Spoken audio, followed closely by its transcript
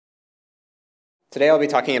Today I'll be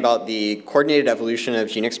talking about the coordinated evolution of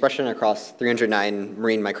gene expression across 309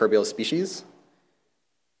 marine microbial species.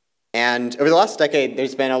 And over the last decade,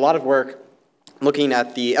 there's been a lot of work looking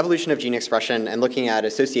at the evolution of gene expression and looking at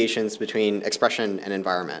associations between expression and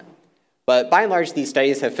environment. But by and large, these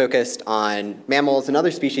studies have focused on mammals and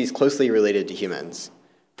other species closely related to humans.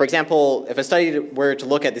 For example, if a study were to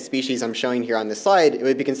look at the species I'm showing here on this slide, it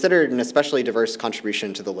would be considered an especially diverse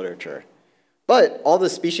contribution to the literature. But all the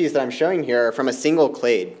species that I'm showing here are from a single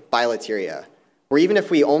clade, Bilateria, where even if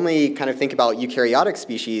we only kind of think about eukaryotic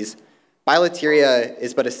species, Bilateria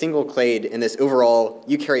is but a single clade in this overall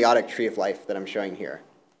eukaryotic tree of life that I'm showing here.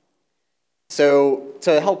 So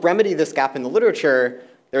to help remedy this gap in the literature,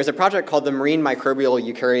 there was a project called the Marine Microbial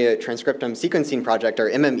Eukaryote Transcriptome Sequencing Project, or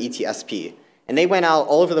MMETSP. And they went out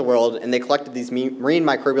all over the world and they collected these marine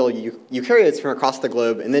microbial eukaryotes from across the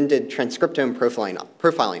globe and then did transcriptome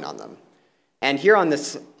profiling on them. And here on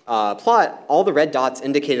this plot, all the red dots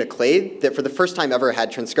indicate a clade that for the first time ever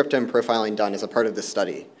had transcriptome profiling done as a part of this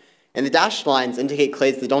study. And the dashed lines indicate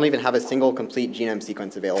clades that don't even have a single complete genome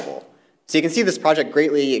sequence available. So you can see this project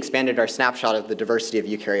greatly expanded our snapshot of the diversity of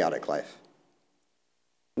eukaryotic life.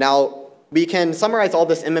 Now, we can summarize all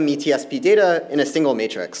this MMETSP data in a single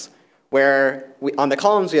matrix, where on the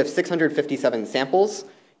columns we have 657 samples,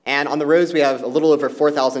 and on the rows we have a little over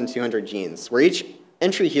 4,200 genes, where each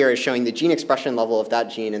entry here is showing the gene expression level of that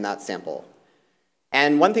gene in that sample.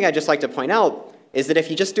 And one thing I'd just like to point out is that if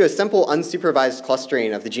you just do a simple unsupervised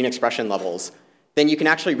clustering of the gene expression levels, then you can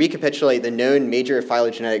actually recapitulate the known major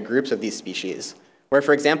phylogenetic groups of these species, where,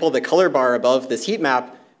 for example, the color bar above this heat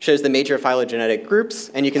map shows the major phylogenetic groups,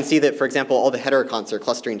 and you can see that, for example, all the heteroconts are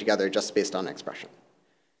clustering together just based on expression.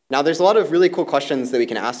 Now, there's a lot of really cool questions that we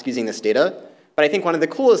can ask using this data, but I think one of the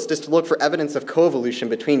coolest is to look for evidence of coevolution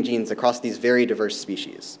between genes across these very diverse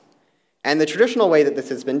species. And the traditional way that this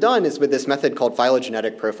has been done is with this method called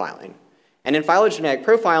phylogenetic profiling. And in phylogenetic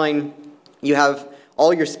profiling, you have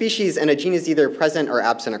all your species and a gene is either present or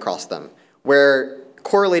absent across them, where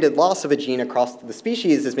correlated loss of a gene across the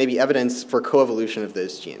species is maybe evidence for coevolution of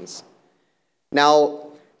those genes. Now,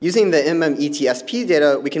 using the MMETSP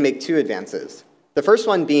data, we can make two advances. The first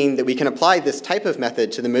one being that we can apply this type of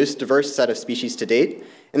method to the most diverse set of species to date,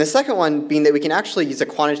 and the second one being that we can actually use a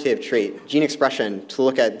quantitative trait, gene expression, to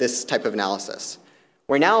look at this type of analysis.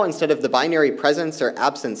 Where now, instead of the binary presence or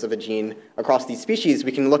absence of a gene across these species,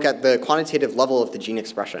 we can look at the quantitative level of the gene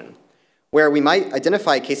expression, where we might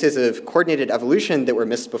identify cases of coordinated evolution that were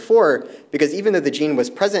missed before, because even though the gene was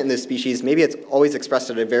present in those species, maybe it's always expressed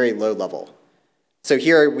at a very low level. So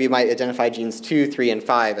here we might identify genes 2, 3, and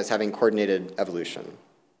 5 as having coordinated evolution.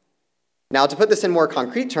 Now, to put this in more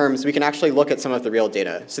concrete terms, we can actually look at some of the real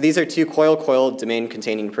data. So these are two coil-coil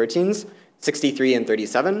domain-containing proteins, 63 and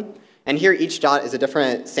 37. And here each dot is a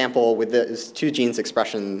different sample with those two genes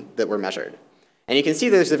expression that were measured. And you can see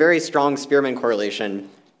there's a very strong Spearman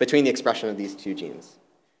correlation between the expression of these two genes.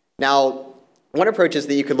 Now, one approach is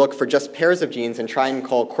that you could look for just pairs of genes and try and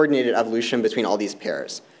call coordinated evolution between all these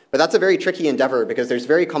pairs. But that's a very tricky endeavor because there's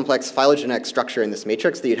very complex phylogenetic structure in this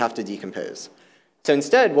matrix that you'd have to decompose. So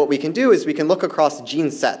instead, what we can do is we can look across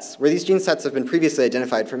gene sets, where these gene sets have been previously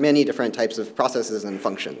identified for many different types of processes and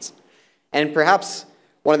functions. And perhaps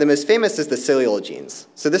one of the most famous is the cilial genes.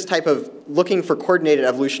 So this type of looking for coordinated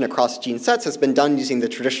evolution across gene sets has been done using the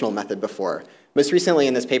traditional method before, most recently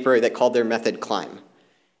in this paper that called their method CLIMB.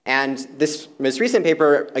 And this most recent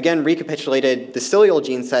paper, again, recapitulated the cilial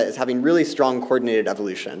gene set as having really strong coordinated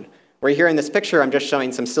evolution. Where here in this picture, I'm just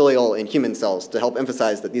showing some cilial in human cells to help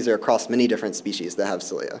emphasize that these are across many different species that have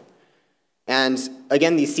cilia. And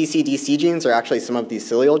again, these CCDC genes are actually some of these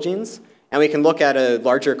cilial genes. And we can look at a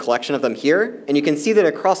larger collection of them here. And you can see that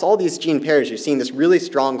across all these gene pairs, you're seeing this really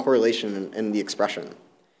strong correlation in the expression.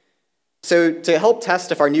 So to help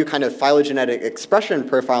test if our new kind of phylogenetic expression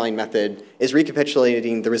profiling method is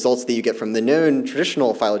recapitulating the results that you get from the known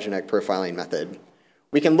traditional phylogenetic profiling method,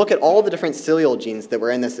 we can look at all the different cilial genes that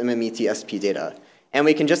were in this MMETSP data. And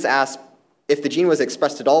we can just ask if the gene was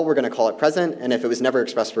expressed at all, we're going to call it present. And if it was never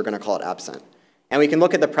expressed, we're going to call it absent. And we can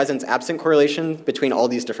look at the presence-absent correlation between all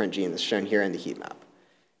these different genes shown here in the heat map.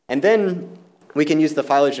 And then we can use the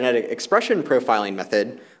phylogenetic expression profiling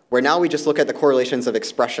method, where now we just look at the correlations of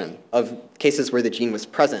expression of cases where the gene was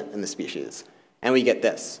present in the species, and we get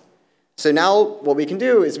this. So now what we can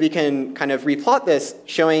do is we can kind of replot this,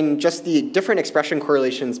 showing just the different expression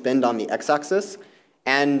correlations bend on the x-axis,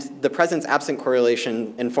 and the presence-absent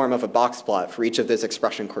correlation in form of a box plot for each of those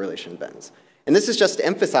expression correlation bends. And this is just to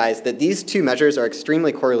emphasize that these two measures are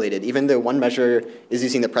extremely correlated, even though one measure is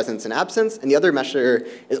using the presence and absence, and the other measure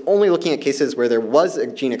is only looking at cases where there was a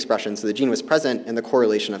gene expression, so the gene was present, and the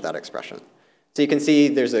correlation of that expression. So you can see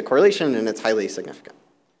there's a correlation, and it's highly significant.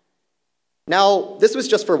 Now, this was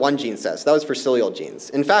just for one gene set, so that was for cilial genes.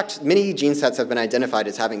 In fact, many gene sets have been identified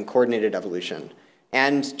as having coordinated evolution.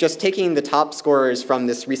 And just taking the top scores from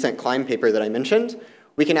this recent Climb paper that I mentioned,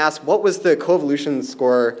 we can ask what was the coevolution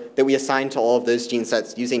score that we assigned to all of those gene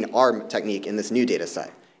sets using our technique in this new data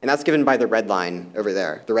set. And that's given by the red line over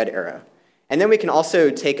there, the red arrow. And then we can also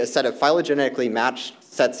take a set of phylogenetically matched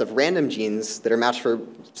sets of random genes that are matched for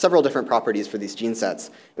several different properties for these gene sets.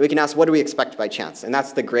 And we can ask, what do we expect by chance? And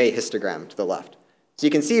that's the gray histogram to the left. So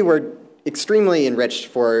you can see we're extremely enriched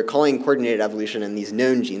for calling coordinated evolution in these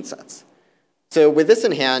known gene sets. So with this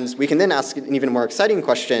in hand, we can then ask an even more exciting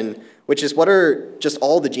question, which is what are just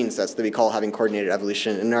all the gene sets that we call having coordinated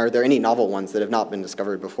evolution, and are there any novel ones that have not been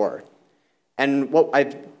discovered before? And what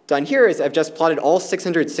I've done here is I've just plotted all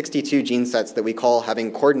 662 gene sets that we call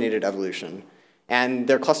having coordinated evolution. And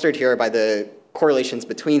they're clustered here by the correlations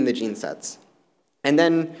between the gene sets. And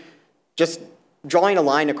then just drawing a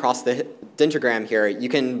line across the dendrogram here, you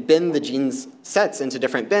can bin the genes sets into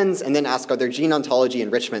different bins and then ask, are there gene ontology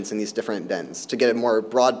enrichments in these different bins to get a more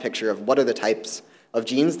broad picture of what are the types of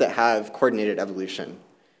genes that have coordinated evolution.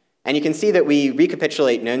 And you can see that we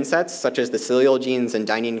recapitulate known sets, such as the cilial genes and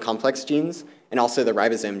dynein complex genes, and also the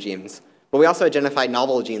ribosome genes. But we also identified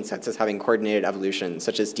novel gene sets as having coordinated evolution,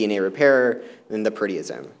 such as DNA repair and the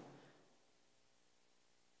proteasome.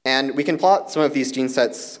 And we can plot some of these gene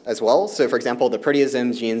sets as well. So for example, the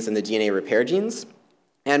proteasome genes and the DNA repair genes.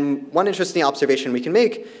 And one interesting observation we can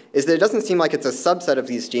make is that it doesn't seem like it's a subset of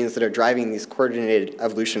these genes that are driving these coordinated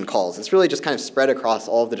evolution calls. It's really just kind of spread across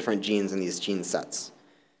all of the different genes in these gene sets.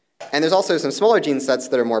 And there's also some smaller gene sets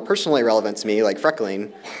that are more personally relevant to me, like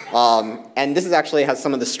freckling. And this actually has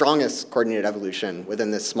some of the strongest coordinated evolution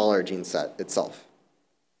within this smaller gene set itself.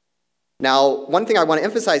 Now, one thing I want to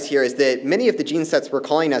emphasize here is that many of the gene sets we're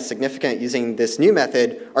calling as significant using this new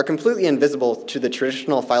method are completely invisible to the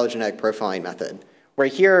traditional phylogenetic profiling method, where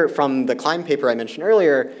here from the Climb paper I mentioned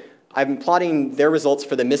earlier, I'm plotting their results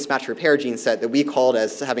for the mismatch repair gene set that we called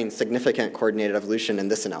as having significant coordinated evolution in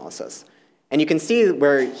this analysis. And you can see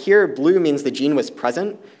where here blue means the gene was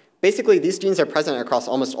present. Basically, these genes are present across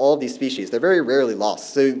almost all of these species. They're very rarely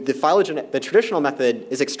lost. So the traditional method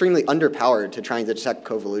is extremely underpowered to trying to detect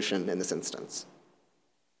coevolution in this instance.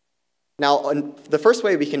 Now, the first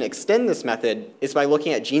way we can extend this method is by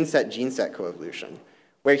looking at gene set coevolution,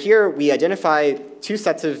 where here we identify two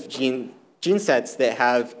sets of gene sets that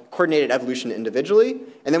have coordinated evolution individually,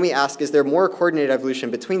 and then we ask, is there more coordinated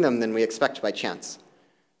evolution between them than we expect by chance?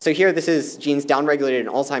 So here, this is genes downregulated in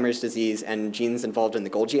Alzheimer's disease and genes involved in the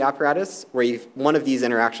Golgi apparatus, where one of these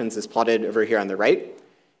interactions is plotted over here on the right.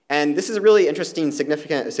 And this is a really interesting,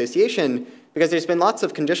 significant association because there's been lots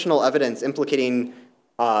of conditional evidence implicating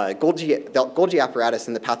the Golgi apparatus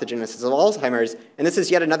in the pathogenesis of Alzheimer's, and this is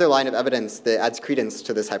yet another line of evidence that adds credence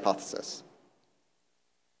to this hypothesis.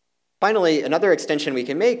 Finally, another extension we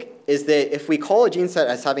can make is that if we call a gene set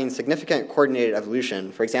as having significant coordinated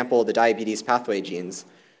evolution, for example, the diabetes pathway genes,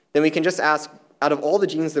 then we can just ask, out of all the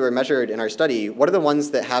genes that were measured in our study, what are the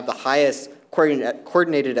ones that have the highest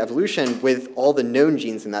coordinated evolution with all the known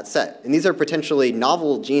genes in that set? And these are potentially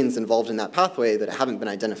novel genes involved in that pathway that haven't been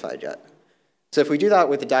identified yet. So if we do that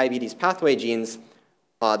with the diabetes pathway genes,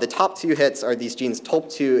 the top two hits are these genes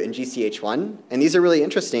TOLP2 and GCH1. And these are really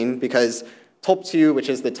interesting because TOLP2, which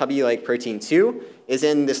is the tubby-like protein 2, is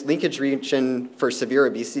in this linkage region for severe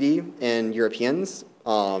obesity in Europeans.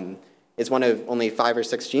 Is one of only 5 or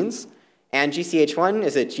 6 genes. And GCH1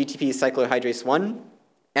 is a GTP cyclohydrase 1.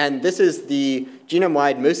 And this is the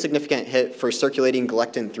genome-wide most significant hit for circulating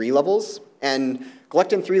galectin-3 levels. And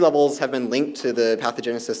galectin-3 levels have been linked to the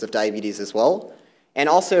pathogenesis of diabetes as well. And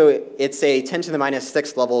also, it's a 10 to the minus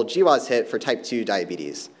 6 level GWAS hit for type 2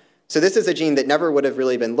 diabetes. So this is a gene that never would have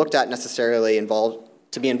really been looked at necessarily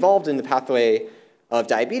to be involved in the pathway of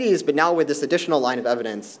diabetes, but now with this additional line of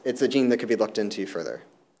evidence, it's a gene that could be looked into further.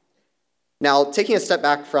 Now, taking a step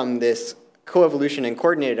back from this coevolution and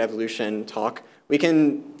coordinated evolution talk, we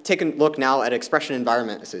can take a look now at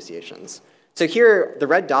expression-environment associations. So here, the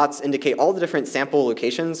red dots indicate all the different sample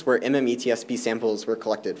locations where MMETSP samples were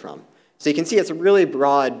collected from. So you can see it's a really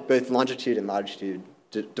broad, both longitude and latitude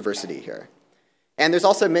diversity here. And there's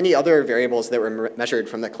also many other variables that were measured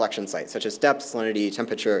from the collection site, such as depth, salinity,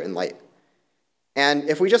 temperature, and light. And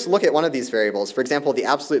if we just look at one of these variables, for example, the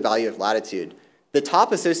absolute value of latitude, the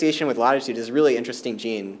top association with latitude is a really interesting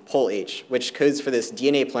gene, POLH, which codes for this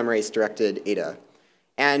DNA polymerase-directed ADA.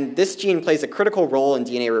 And this gene plays a critical role in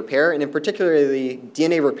DNA repair, and in particularly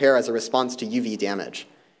DNA repair as a response to UV damage.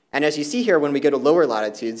 And as you see here, when we go to lower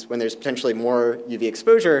latitudes, when there's potentially more UV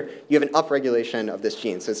exposure, you have an upregulation of this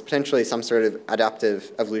gene. So it's potentially some sort of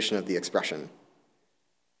adaptive evolution of the expression.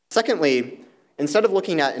 Secondly, instead of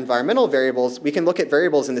looking at environmental variables, we can look at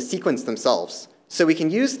variables in the sequence themselves. So we can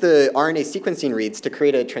use the RNA sequencing reads to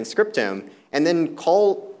create a transcriptome and then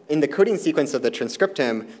call in the coding sequence of the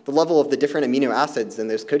transcriptome the level of the different amino acids in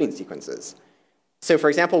those coding sequences. So for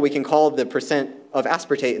example, we can call the percent of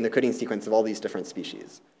aspartate in the coding sequence of all these different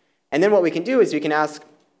species. And then what we can do is we can ask,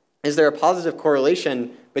 is there a positive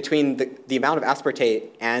correlation between the amount of aspartate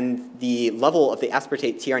and the level of the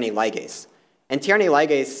aspartate tRNA ligase? And tRNA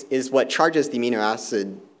ligase is what charges the amino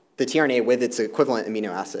acid, the tRNA, with its equivalent amino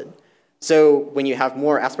acid. So when you have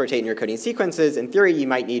more aspartate in your coding sequences, in theory, you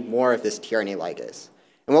might need more of this tRNA ligase.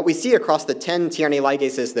 And what we see across the 10 tRNA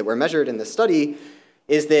ligases that were measured in this study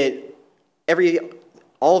is that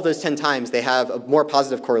all of those 10 times, they have a more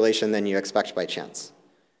positive correlation than you expect by chance.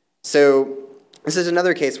 So this is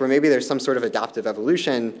another case where maybe there's some sort of adaptive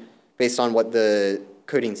evolution based on what the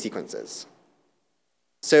coding sequence is.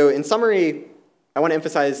 So in summary, I want to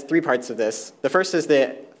emphasize 3 parts of this. The first is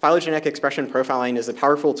that phylogenetic expression profiling is a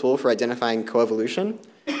powerful tool for identifying coevolution.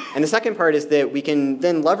 And the second part is that we can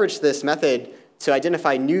then leverage this method to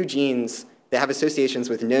identify new genes that have associations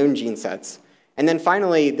with known gene sets. And then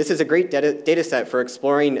finally, this is a great data set for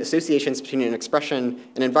exploring associations between an expression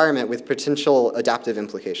and environment with potential adaptive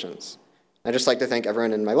implications. I'd just like to thank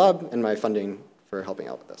everyone in my lab and my funding for helping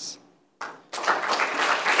out with this.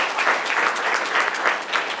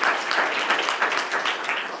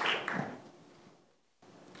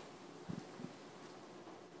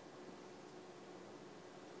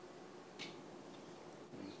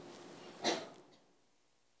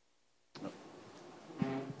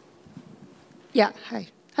 Yeah, hi.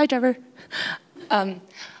 Hi, Trevor.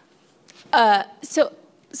 So,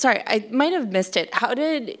 sorry, I might have missed it. How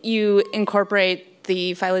did you incorporate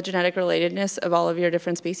the phylogenetic relatedness of all of your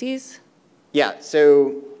different species? Yeah,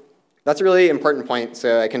 so that's a really important point,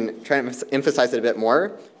 so I can try to emphasize it a bit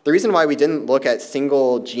more. The reason why we didn't look at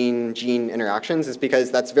single gene-gene interactions is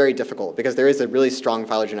because that's very difficult, because there is a really strong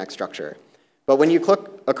phylogenetic structure. But when you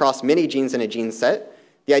look across many genes in a gene set,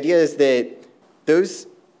 the idea is that those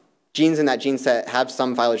genes in that gene set have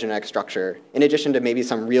some phylogenetic structure, in addition to maybe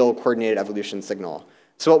some real coordinated evolution signal.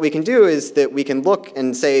 So what we can do is that we can look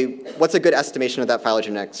and say, what's a good estimation of that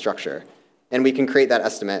phylogenetic structure? And we can create that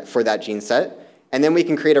estimate for that gene set. And then we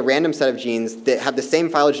can create a random set of genes that have the same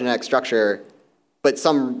phylogenetic structure, but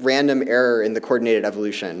some random error in the coordinated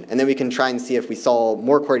evolution. And then we can try and see if we saw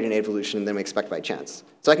more coordinated evolution than we expect by chance.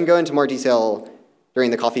 So I can go into more detail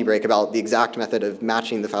during the coffee break about the exact method of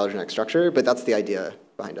matching the phylogenetic structure, but that's the idea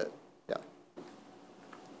behind it. Yeah.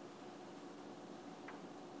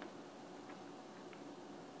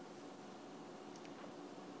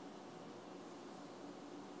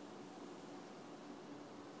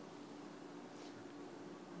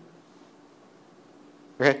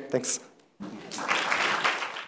 Okay, thanks.